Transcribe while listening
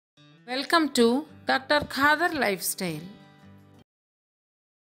Welcome to Dr. Khadar Lifestyle.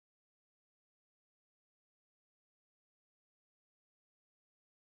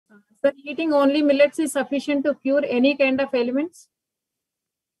 Sir, eating only millets is sufficient to cure any kind of ailments?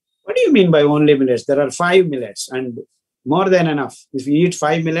 What do you mean by only millets? There are 5 millets and more than enough. If you eat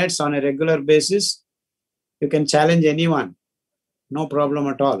 5 millets on a regular basis, you can challenge anyone. No problem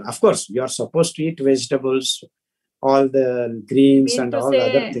at all. Of course, you are supposed to eat vegetables, all the greens and all the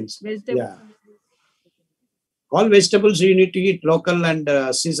other things. Yeah. All vegetables you need to eat, local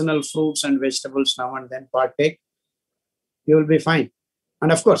and seasonal fruits and vegetables now and then partake. You will be fine.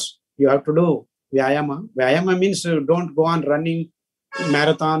 And of course, you have to do vyayama. Vyayama means you don't go on running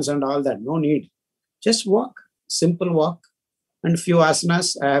marathons and all that. No need. Just walk, simple walk, and few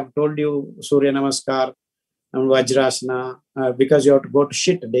asanas. I have told you Surya Namaskar and Vajrasana because you have to go to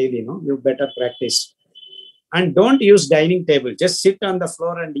shit daily. No, you better practice. And don't use dining table. Just sit on the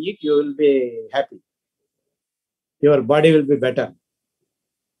floor and eat. You will be happy. Your body will be better.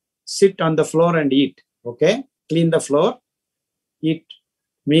 Sit on the floor and eat. Okay, clean the floor. Eat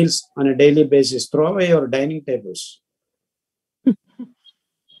meals on a daily basis. Throw away your dining tables. That's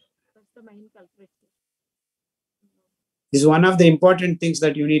the main culprit. This is one of the important things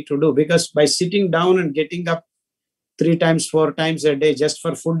that you need to do, because by sitting down and getting up 3 times, 4 times a day just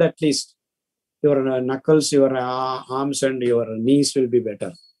for food at least, your knuckles, your arms and your knees will be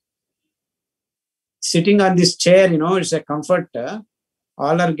better. Sitting on this chair, it's a comfort.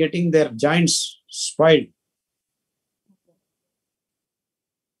 All are getting their joints spoiled.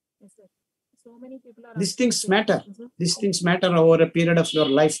 Yes, sir. So many people are These things matter. These things matter over a period of your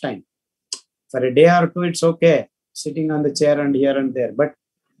lifetime. For a day or two, it's okay, sitting on the chair and here and there. But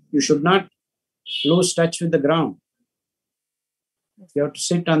you should not lose touch with the ground. You have to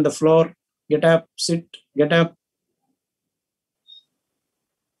sit on the floor, get up, sit, get up.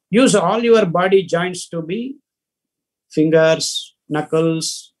 Use all your body joints to be fingers,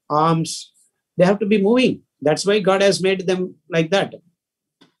 knuckles, arms. They have to be moving. That's why God has made them like that.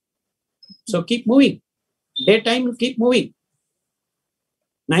 So keep moving. Daytime, you keep moving.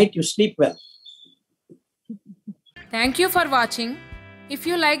 Night, you sleep well. Thank you for watching. If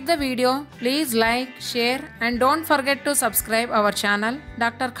you like the video, please like, share and don't forget to subscribe our channel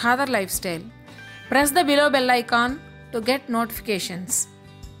Dr. Khadar Lifestyle. Press the below bell icon to get notifications.